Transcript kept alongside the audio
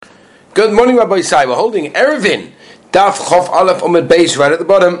Good morning, Rabbi Isai. We're holding Erevin, Daf Chof Aleph Omid Beis, right at the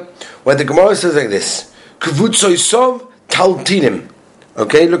bottom, where the Gemara says like this: Kvutzoy Sov Taltinim.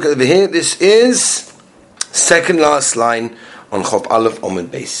 Okay, look over here. This is second last line on Chof Aleph Omid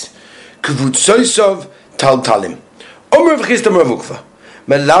Beis. Kvutzoy Sov Taltalim. Omer v'chistam Rav Ukva.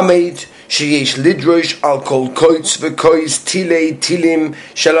 Melamed sheyesh lidrosh al kol koitz v'koitz tilei tilim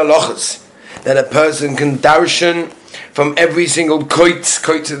shel halachas. That a person can darshan from every single koitz.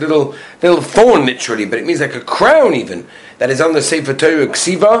 Koitz is a little thorn, literally, but it means like a crown even, that is on the Sefer Torah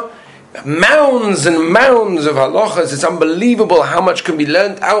Ksiva. Mounds and mounds of halachas. It's unbelievable how much can be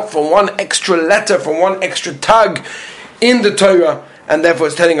learned out from one extra letter, from one extra tag in the Torah, and therefore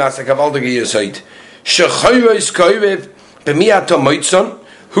it's telling us, like Avaldige Yosait, Shechoyos koivev b'miyato moitzon.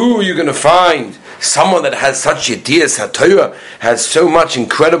 Who are you going to find? Someone that has such yediyas HaTorah, has so much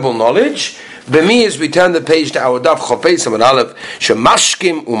incredible knowledge. B'mi, as we turn the page to our Daf Chofei Samad Aleph,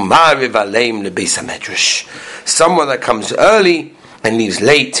 Shemashkim umariv aleim lebeis hamedrash. Someone that comes early and leaves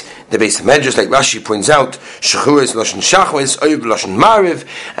late. The Beis HaMedrash, like Rashi points out, Shechuas Loshen Shachwes, Oiv Loshen Mariv,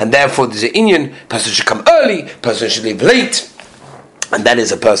 and therefore there's an inyan, person should come early, person should leave late, and that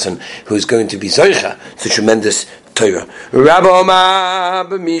is a person who is going to be Zoicha to tremendous Torah.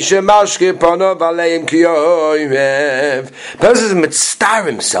 Person mitzvah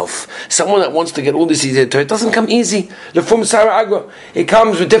himself, someone that wants to get all this easy Torah. It doesn't come easy. It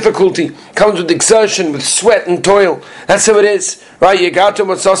comes with difficulty, comes with exertion, with sweat and toil. That's how it is, right? And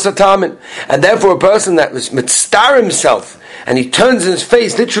therefore, a person that was mitzvah himself, and he turns his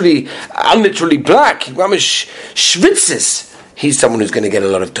face literally, unliterally black, he schwitzes. He's someone who's going to get a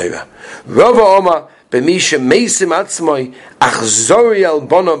lot of Torah. Rava Omar. A person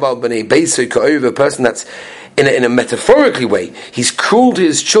that's in a metaphorically way, he's cruel to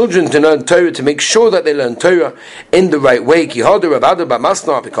his children to learn Torah, to make sure that they learn Torah in the right way. He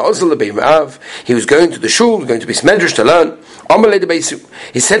was going to the shul, going to be medrash to learn.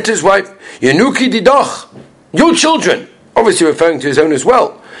 He said to his wife, your children, obviously referring to his own as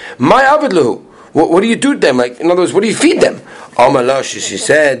well. My avidlahu. What do you do to them? Like, in other words, what do you feed them? She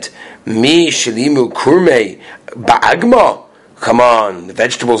said, Mi shelimu kurme ba'agma. Come on, the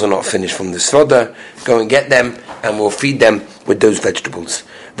vegetables are not finished from the svoda. Go and get them, and we'll feed them with those vegetables.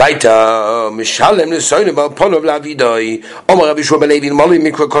 If the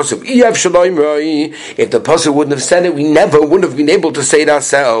apostle wouldn't have said it, we never would have been able to say it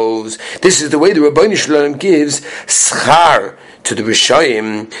ourselves. This is the way the Rabbeinu Shalom gives schar to the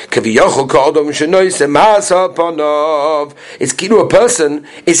Rishayim. It's key to a person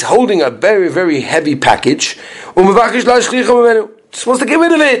is holding a very, very heavy package. Supposed to get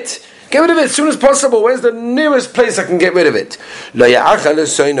rid of it. Get rid of it as soon as possible. Where's the nearest place I can get rid of it? What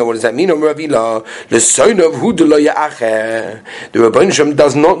does that mean? The Rebbeinu Shem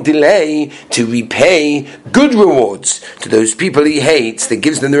does not delay to repay good rewards to those people he hates. That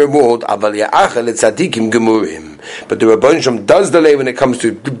gives them the reward. But the Rebbeinu Shem does delay when it comes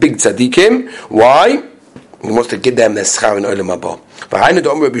to big tzaddikim. Why? He wants to give them their schar in Olam Haba.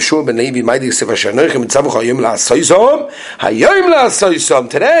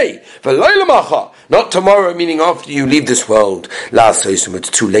 Today, not tomorrow, meaning after you leave this world. It's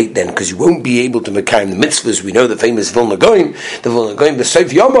too late then, because you won't be able to make the mitzvahs. We know the famous Vilna Gaon, the Seif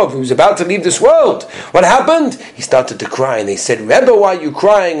Yomov, who was about to leave this world. What happened? He started to cry, and they said, Rebbe, why are you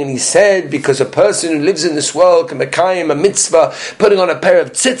crying? And he said, because a person who lives in this world can make a mitzvah, putting on a pair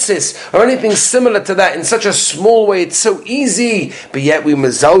of tzitzis, or anything similar to that, in such a small way. It's so easy, but yet we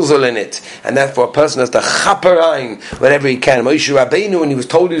mezalzel in it, and therefore a person has to chaparain whenever he can. Moshe Rabbeinu, when he was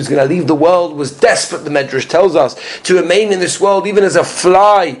told he was going to leave the world, was desperate, the Medrash tells us, to remain in this world even as a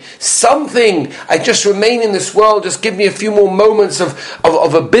fly. Something, I just remain in this world, just give me a few more moments of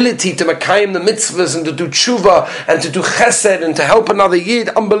ability to makayim the mitzvahs and to do tshuva and to do chesed and to help another yid.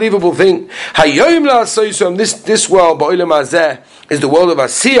 Unbelievable thing. This world, ba'olam hazeh, is the world of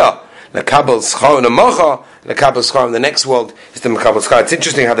asiyah. L'kabel schar and amacha. L'kabel schar in the next world is the Makabel schar. It's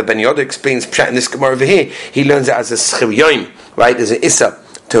interesting how the Ben Yoda explains pshat in this Gemara over here. He learns it as a schir yoim, right? As an issa,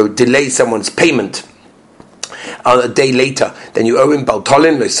 to delay someone's payment a day later, then you owe him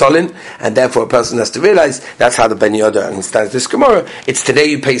baltolin, loisolin, and therefore a person has to realize that's how the Ben Yoda understands this Gemara. It's today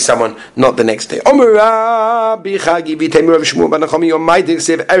you pay someone, not the next day. What's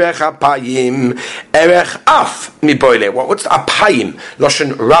apayim?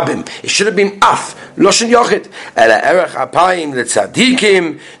 Loshen rabim. It should have been af. Loshen yochid. Ela erech apayim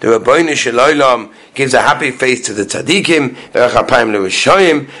letzadikim. The Rebbeinu Shalom gives a happy face to the tzaddikim,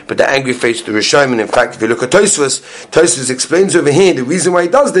 but the angry face to the Rishonim. And in fact, if you look at Tosfos explains over here, the reason why he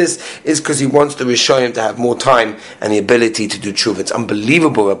does this is because he wants the Rishonim to have more time and the ability to do tshuva. It's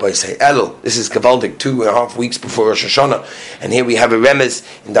unbelievable, Rabbi say, Elul, this is Gavaldik, 2.5 weeks before Rosh Hashanah, and here we have a remez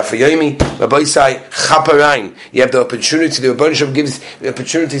in Daf Yomi, Rabbi say, Chaparain, you have the opportunity, the Rebbeinu Shalom gives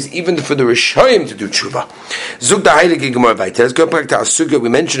opportunities even for the Rishonim to do tshuva. Zug the Heilige Gemara weiter. Let's go back to our sugya. We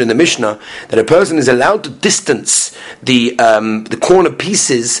mentioned in the Mishnah that a person is allowed to distance the corner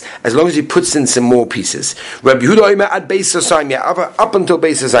pieces as long as he puts in some more pieces. Rabbi Yehuda Omer at Beis Hasayim, up until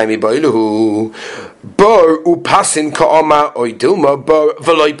Beis Hasayim, Boiluhu Bar upasin ka'ama oidilma bar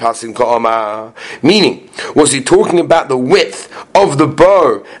v'loy pasin ka'ama. Meaning, was he talking about the width of the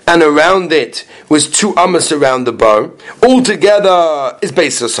bar and around it was 2 amas around the bar? Altogether is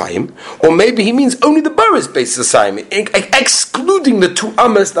Beis Hasayim, or maybe he means only the bar is Beis Hasayim, excluding the 2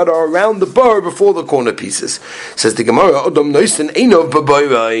 amas that are around the bar before the corner pieces. Says the Gemara, Odom noisen einov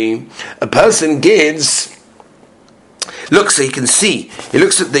b'boirai. A person gives. Looks so he can see. He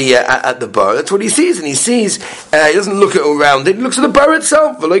looks at the bar. That's what he sees, and he sees. He doesn't look at around it. He looks at the bar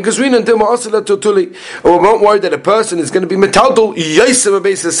itself. Or we're not worried that a person is going to be metaltal.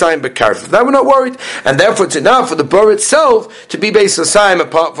 That we're not worried, and therefore it's enough for the bar itself to be Beis Hasayim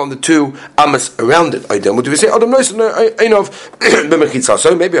apart from the 2 amas around it. What do we say?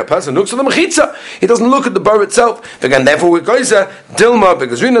 So maybe a person looks at the mechitza. He doesn't look at the bar itself. Again, therefore we're going to dilma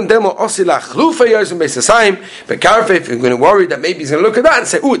because we know dilma osilach lufa yosem Beis Hasayim. But if you're going to worry that maybe he's going to look at that and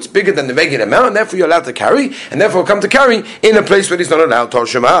say, oh, it's bigger than the regular amount, and therefore you're allowed to carry, and therefore come to carry in a place where he's not allowed.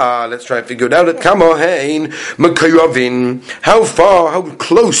 Let's try and figure it out. How far, how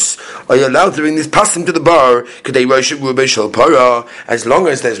close are you allowed to bring this pasim to the bar? As long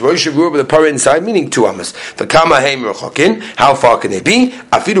as there's Rosh Hashanah with the parah inside, meaning 2 amas. How far can they be?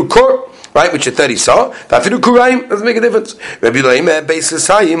 Afidu kor. Right, which are 30 saw. Doesn't make a difference. Until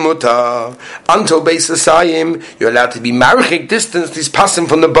Beis Hasayim, you're allowed to be marchik distance, this passing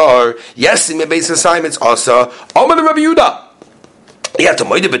from the bar. Yes, in Beis Hasayim, it's also Omar the Rabbi Yehuda. You have to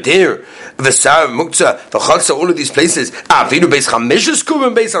moide betir, v'sar, muktzah, v'chatza, all of these places. Avidu beis chameshes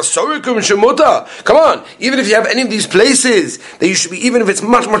kurim, beis asori kurim shemuta. Come on, even if you have any of these places, that you should be, even if it's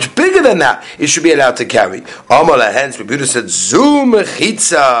much, much bigger than that, it should be allowed to carry. Amala, hence, Rabbi Yehuda said, zu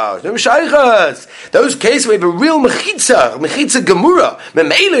mechitza. No meshaychas. Those cases where you have a real mechitza gemura,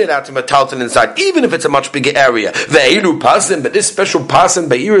 memele allowed to metalton inside, even if it's a much bigger area. Ve'elu pasim, but this special pasim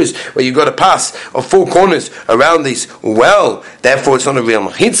be'iris, where you got to pass of 4 corners around these, well, therefore it's not a real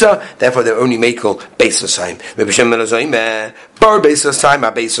mechitza, therefore they're only makel Beis Hasayim. Bar Beis Hasayim,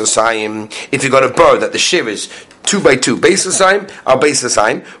 Beis Hasayim. If you got a bar that the shiv is 2 by 2, Beis Hasayim, Beis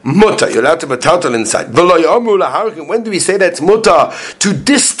Hasayim, muta, you're allowed to metaltal inside. When do we say that's muta? To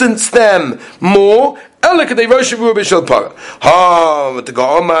distance them more. This the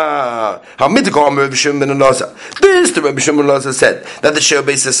Rabbi Shimon Lazar said that the Shir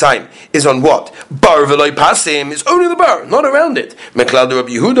Beis Hasayim is on what? Bar v'loy pasim is only the bar, not around it. Meklal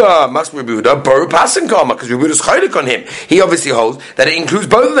Rabbi Yehuda must be Rabbi Yehuda bar pasim kama because Rabbi Yehuda is chaylik on him. He obviously holds that it includes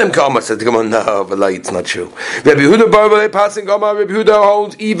both of them kama. Said to come on, no, v'loy, it's not true. Rabbi Yehuda bar v'loy pasim kama. Rabbi Yehuda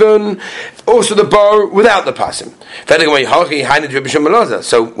holds even also the bar without the pasim.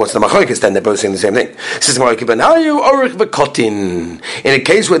 So what's the machlokes then? They're both saying the same thing. In a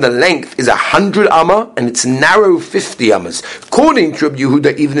case where the length is 100 amma and it's narrow 50 ammas, according to Rabbi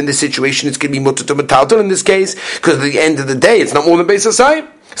Yehuda, even in this situation, it's going to be mutter to metalton in this case, because at the end of the day, it's not more than Beis Hasayim.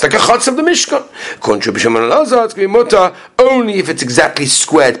 It's like a chutz of the Mishkan. According to Rabbi Shimon Lazar, it's going to be mutter only if it's exactly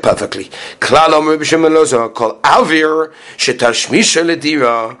squared perfectly. Klal Omer Rabbi Shimon Lazar called avir shetashmisha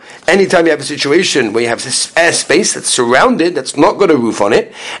ledira. Anytime you have a situation where you have this airspace that's surrounded, that's not got a roof on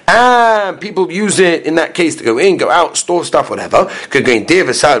it, and people use it in that case to go in, go out, store stuff, whatever. Could go in dir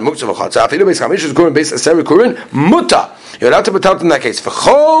v'sal muktzah v'chatza. Afilu beis chamishus kurin beis aseri kurin mutter. You're allowed to put out in that case.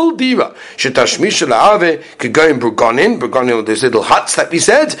 V'chol dira shetashmisha la'ave could go in Brugonin. Brugonin, there's little huts that we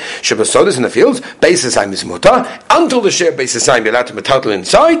said. Shabasodas in the fields. Beis Hasayim is mutar until the share Beis Hasayim you're allowed to metaltal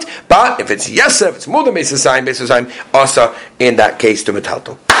inside. But if it's yesa, if it's more than Beis Hasayim also in that case to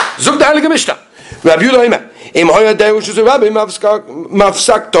metaltal. Zug the Heilige Mishnah. Rabbi Yehuda well,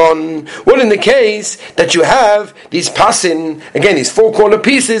 in the case that you have these pasin, again, these 4 corner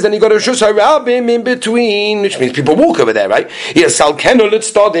pieces, and you got a Rosh Hashanah in between, which means people walk over there, right? Yes, make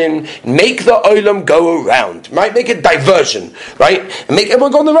the oilam go around, right? Make a diversion, right? And make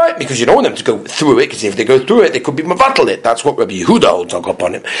everyone go on the right, because you don't want them to go through it, because if they go through it, they could be mavatal it. That's what Rabbi Yehuda holds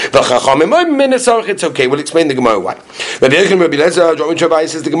upon him. It's okay, we'll explain the Gemara why. Rabbi Yehuda and Rabbi Lezer,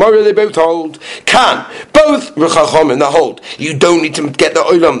 says the Gemara, they both hold, both both Chachomim that hold you don't need to get the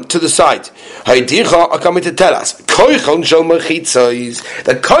olam to the side. Haydicha are coming to tell us koichon shel mechitza is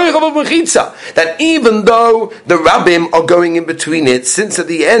the koich of a mechitza, that even though the rabbim are going in between it, since at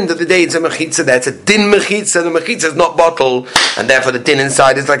the end of the day it's a mechitza, that's a din mechitza. The mechitza is not bottle, and therefore the din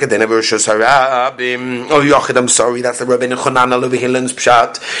inside is like a din of Rishus Harabim. Oh Yochid, I'm sorry, that's the Rabbeinu Chonan over Hillen's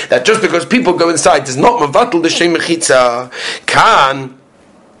pshat, that just because people go inside does not mevatel the shem mechitza. Kan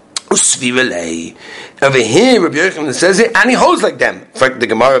usvivelei. Over here, Rabbi Yochanan says it, and he holds like them. In fact, the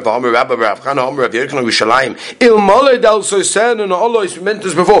Gemara of Amar Rabba Rav Chana Amar Rabbi Yochanan Yerushalayim Il Moled Al Soisen and Olois. We meant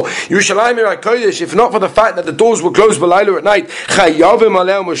this before. Yerushalayim Ira Kodesh. If not for the fact that the doors were closed b'layla at night, Chayavim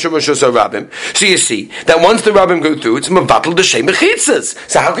Aleim Moshe Rabbim. So you see that once the Rabbim go through, it's Mevatel the Shem Mechitzas.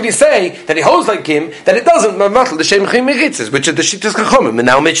 So how can you say that he holds like him that it doesn't Mevatel the Shem Mechitzas, which are the Shittas Chachomim and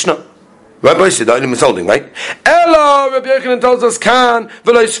now Mishnah? Rabbi said, the Olim is holding, right? Ella, Rabbi Yochanan tells us, Kan,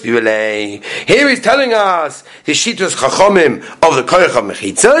 v'lo yisviulei. Here he's telling us, his Shittas Chachomim of the Koyach of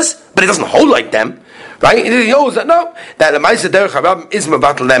Mechitzas, but it doesn't hold like them. Right? He knows that no, that the Ma'aseh Derech HaRabbim is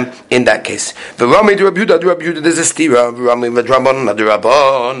mevatel them in that case. V'Rami de Rabbi Yehuda, there's a stira. V'Rami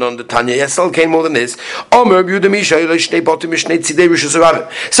v'Drabon, on the Tanya Yesel came more than this. Omer Rabbi Yehuda Misha Shnei Botim Mishnei Tzidei Rishus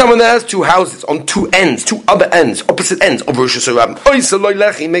Harabim. Someone that has two houses on two ends, two other ends, opposite ends of Rishus Harabim. Oisa loy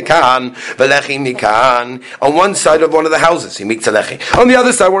lechi mekan v'lechi mekan. On one side of one of the houses, he makes a lechi. On the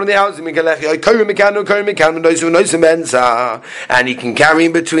other side, one of the houses, he makes a lechi. Oikori mekan, and he can carry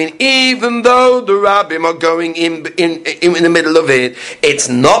in between, even though the Rabbi are going in the middle of it. It's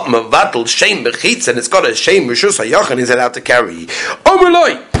not mevatel shem bechitz, and it's got a shem rishus hayachan he's allowed to carry.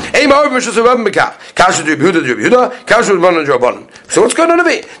 Omerloi. So what's going on over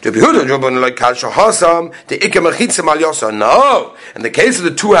here? No. In the case of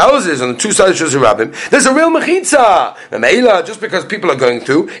the two houses on the two sides of Shusarabim, there's a real mechitza. Just because people are going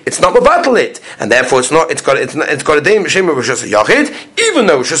through, it's not mevatel it, and therefore it's got a day shem rishus hayachid, even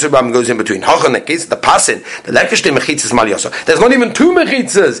though Shusarabim goes in between. In the case of the pasin, the lekeshte mechitzas mal yosa. There's not even two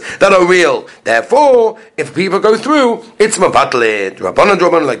mechitzas that are real. Therefore, if people go through, it's mevatel it.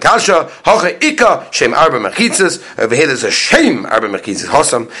 Rabbanan like Kasha, Hacha Ika, Shem Arba Mechitzas. Over here there's a Shem Arba Mechitzas,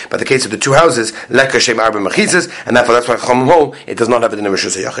 Hossam. But the case of the two houses, Leka Shem Arba Mechitzas, and therefore that's why Chomim hold, it does not have it in the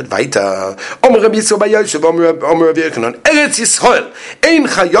Rishus Hayachid. Vaita. Omer Rabbi Yisrael by Yosef, Omer Rabbi Yochanan, Eretz Yisrael, Ein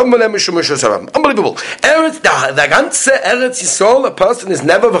Chayom Melem Mishum Rishus Harabim. Unbelievable. The ganze Eretz Yisrael, a person is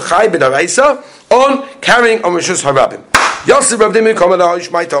never v'chai b'daraisa on carrying on Rishus Harabim. Yosef Rav Dimi Komadash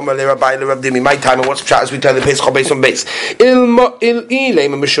my Tomer Rabbi Rav Dimi my time and what's chat as we tell the base based on base il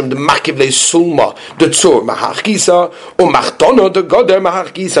ilem mishum the makiv le sulma the tzur mahachkisa or machtono the goder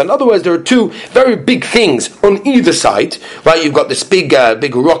mahachkisa. In other words, there are two very big things on either side, right? You've got this big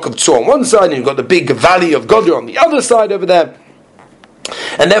rock of tzur on one side, and you've got the big valley of goder on the other side over there.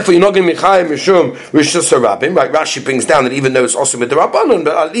 And therefore you're not going to be chayim mishum rishus harabim. Right? Rashi brings down that even though it's also with the Rabbanon,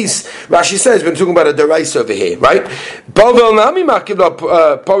 but at least Rashi says we're talking about a deraisa over here, right? Bavel nami makiv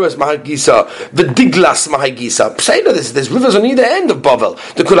poras mahagisa, the diglas mahagisa. Say that there's rivers on either end of Bavel.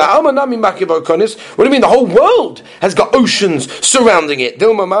 The kula alma nami makiv arkonis. What do you mean? The whole world has got oceans surrounding it.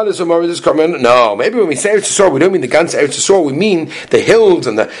 Dilma malis or moridus comment. No, maybe when we say Eretz Yisrael, we don't mean the ganze Eretz Yisrael. We mean the hills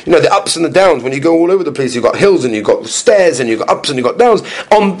and the ups and the downs. When you go all over the place, you've got hills and you've got stairs and you've got ups and you've got downs.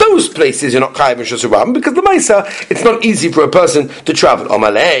 On those places, you're not chayav in Rishus Harabim because the Maisa, it's not easy for a person to travel.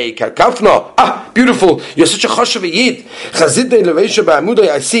 Omalei karkafno. Beautiful! You're such a choshev yid. Chazidei lereisha ba'amudai.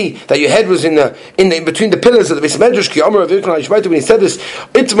 I see that your head was in between the pillars of the Beis Medrash. Ki Omer Rav Yochanan Yishmaita, when he said this,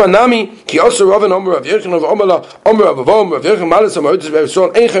 Itma nami ki also Ravan Omer Rav Yochanan of Omer Rav Avom Rav Yochanan Malas Omer Otis Rav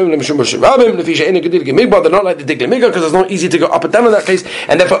Yisrael Ein Chayim Lemishum Rishus Harabim Lefi she'ein Gedil Gemigba. They're not like the Digli Migba because it's not easy to go up and down in that case,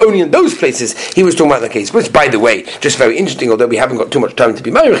 and therefore only in those places he was talking about that case. Which, by the way, just very interesting. Although we haven't got too much time to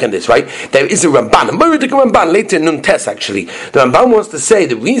be married in this, right? There is a Ramban, a Moridik Ramban, later in Nun Tes actually. The Ramban wants to say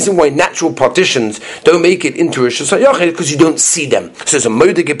the reason why natural partitions don't make it into Rishus Hayachid is because you don't see them. So there's a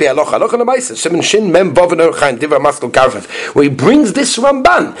Moridik Ebe Alocha, Alocha Namaisa, Semen Shin, Mem Boven Orchain, Diva Maskal Karfev, where he brings this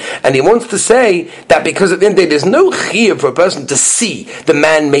Ramban, and he wants to say that because at the end of the day, there's no chiyuv for a person to see the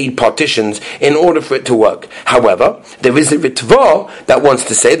man-made partitions in order for it to work. However, there is a Ritva that wants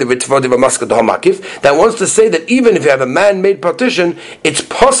to say, the Ritva Diva Maskal Dohamakif, that wants to say that even if you have a man-made partition, it's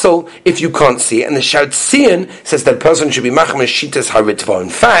possible if you can't see it. And the Shautzian says that a person should be machmas shitas haritva. In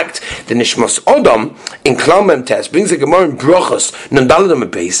fact, the Nishmas Odom in Klamem test brings a Gemara in Brochos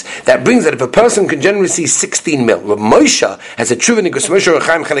Nondaladam base that brings that if a person can generally see 16 mil, Rav Moshe has a Truvin in Gosmoshe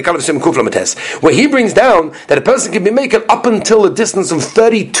Rechaim Chalikav Sim Kuflam test, where he brings down that a person can be making up until a distance of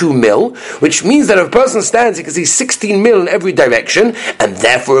 32 mil, which means that if a person stands, he can see 16 mil in every direction, and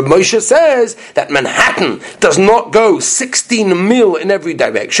therefore Rav Moshe says that Manhattan does not go 16 mil in every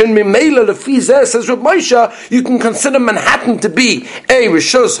direction. Mimela Lefizeh says Rav Moshe, you can consider Manhattan to be a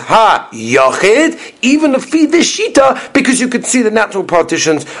Rishus Ha-Yochid, even if this Shita, because you could see the natural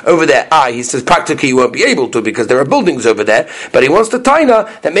partitions over there. He says practically you won't be able to because there are buildings over there, but he wants to taina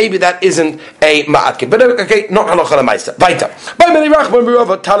that maybe that isn't a ma'atke. But okay, not halacha l'maisa. Weiter.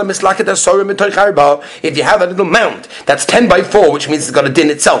 If you have a little mound that's 10 by 4, which means it's got a din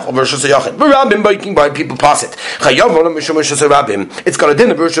itself of Rishus Ha-Yochid, by people pass it. It's got a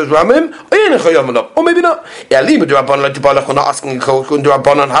din of Rishus Ha-Yochid, or maybe not. We're not asking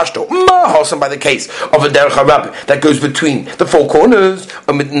by the case of a derech harab that goes between the four corners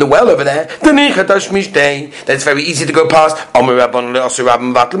in the well over there. That's very easy to go past.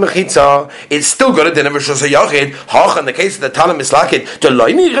 It's still got a din of Rishus Ha-Yochid. In the case of the Tana Mislakid,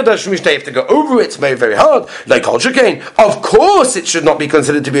 you have to go over it. It's very, very hard. Like Kol Shekain, of course, it should not be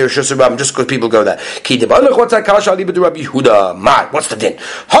considered to be Rishus Ha-Yochid just because people go there. What's the din?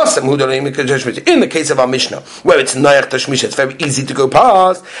 In the case of our Mishnah, where it's Nayach Tashmisha, it's very easy to go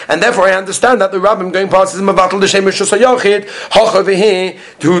past, and therefore I understand that the Rabbim going past is Mavatal D'Shem Rishus Ha-Yochid. Hoch over here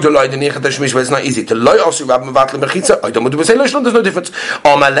to the Loi D'Nayach Tashmisha, where it's not easy to Loi also Rabbim Mavatal Mechitza. I don't want to say Loishon. There's no difference.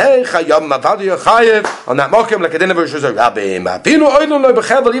 Amalei Chayam Mavatal Yochayev on that Mokim like a din of Rishus Ha-Rabbim.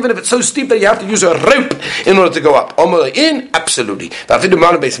 Even if it's so steep that you have to use a rope in order to go up. Amalei in absolutely.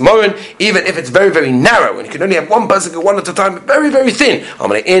 Even if it's very, very narrow and you can only have one person go one at a time, very, very thin.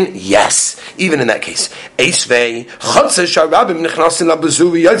 Amalei in yes. Even in that case, Eisvei Chotza Sharabim Nechnasin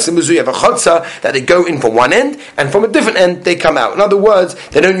LaBezuri Yotzim Bezuri. You have a chotza that they go in from one end and from a different end they come out. In other words,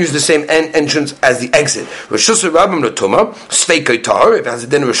 they don't use the same entrance as the exit. Rishus Ha-Rabbim LeTuma Sveikei Tar. If it has a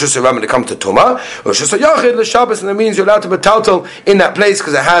din of Rishus Ha-Rabbim to come to Tuma, Rishus Ha-Yochid LeShabbos, and that means you're allowed to be taltal in that place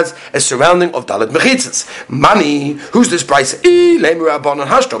because it has a surrounding of Dalet Mechitzas. Money. Who's this price?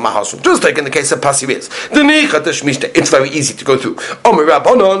 Just like in the case of Pasiris. It's very easy to go through.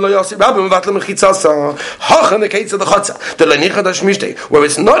 In the case of the Chotza, where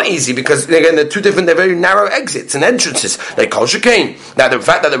it's not easy because again they're two different, they're very narrow exits and entrances. Like Kol Shekain. Now the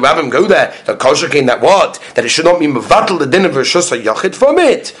fact that the Rabbim go there, the Kol Shekain that it should not be mevatel the din of Rishus Ha-Yochid from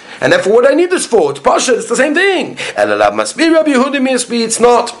it, and therefore what I need this for? It's Pasha. It's the same thing. Elalav must be Rabbi Yehuda must be. It's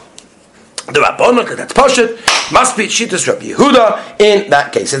not. The Rabbanah, that's Pashat, must be Shitas Rabbi Yehuda in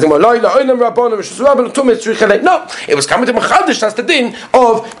that case. No, it was coming to Machadish, that's the din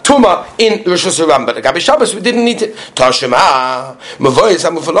of Tuma in Rishus Ha-Rabbim. But the Gabi Shabbos, we didn't need it. Tashema, Mavois,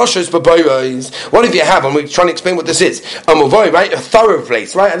 Amufaloshes, Babois. What if you have, and we're trying to explain what this is, a Mavoy, right? A thorough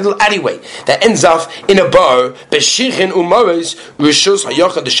place, right? A little alleyway that ends up in a bar, Beshichin Umaris, Rishus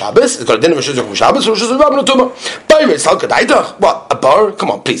Ha-Yochid, the Shabbos, it's got a din of Rishus Ha-Shabbos, Rishus Ha-Rabbim, Tuma. Bayris, Halkadaitach. What? A bar? Come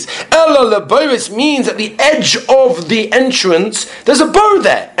on, please. The boris means at the edge of the entrance there's a bar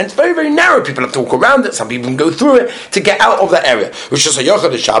there, and it's very, very narrow. People have to walk around it. Some people can go through it to get out of that area. Rishus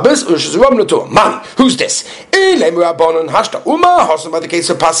Ha-Yochid Shabbos, Rishus Ha-Rabbim L'Torah. Mani, who's this? By the case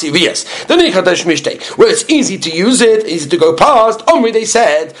of Pasirias, the Nichadash Mishtei, where it's easy to use it, easy to go past. Omri, they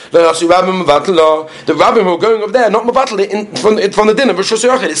said the Rabbim who are going over there not mevatel it from the din of Rishus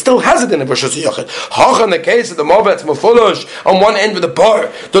Ha-Yochid. It still has a din of Rishus Ha-Yochid. In the case of the Movetz Mefolosh on one end with the bar,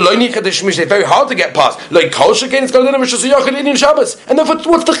 the Nichadash Mishtei, very hard to get past. Like Kol Shekain, it's got a din of Rishus Ha-Yochid in Shabbos, and therefore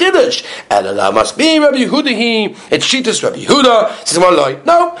what's the Chiddush? Elala must be Rabbi Yehuda. It's Shitas Rabbi Yehuda. Says one lie.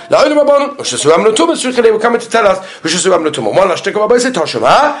 No, Rishus Ha-Rabbim L'Tumah. They were coming to tell us Rishus Ha-Rabbim L'Tumah. One last Rabbi said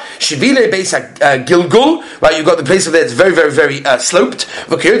Toshema Shivile Beis Gilgul. Right, you got the place of there. It's very, very, very sloped.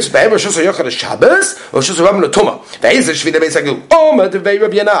 V'kirtz be'em Rishus Ha-Yochid Shabbos. Rishus Ha-Rabbim L'Tumah. Ve'ez Shivile Beis Gilgul. Omer Devei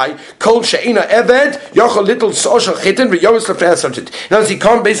Rabbi Yanai. Kol She'ina Eved Yochel Little Soshal Chitin V'Yoris Lefnei Subject. Now he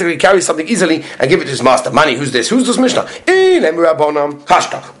can't basically carry something easily and give it to his master. Money. Who's this? Who's this Mishnah? In the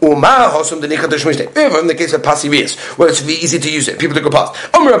case of Pasirias, where it's easy to use it, people to go past.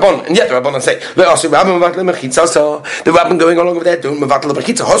 And yet the Rabbanon say, the Rabbin going along over there doing mevatel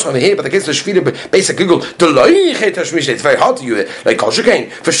bechitza hos over here, but the case of Shvila basic Google, it's very hard to use it. Like Kol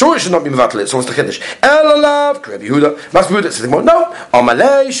Shekain, for sure it should not be mevatel. So what's the chiddush? Elalav, Rabbi Yehuda, must be Yehuda. Says no.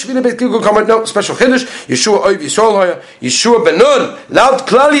 Amalei Shvila beit Google comment no special chiddush. Yeshua Oiv Yisrael Yeshua Ben Nun loved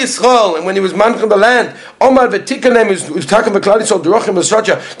Klal Yisrael. Michael, and when he was manchin the land, Omar v'tikanem was talking about Klal Yisrael Derachim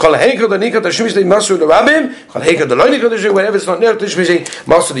Masracha. Kol heikel the nikah tashmish the masu the rabbim. Kol heikel the lo nikah tashmish. Whenever it's not near tashmish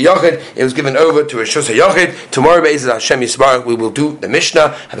masu the yachid, it was given over to a shus yachid. Tomorrow, Be'ezras Hashem Yisbarach, we will do the Mishnah.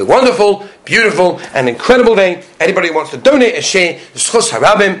 Have a wonderful, beautiful, and incredible day. Anybody who wants to donate a share, the Schus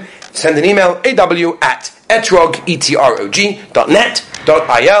Harabim, send an email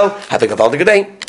aw@etrog.net.il. Have a gewaldige day.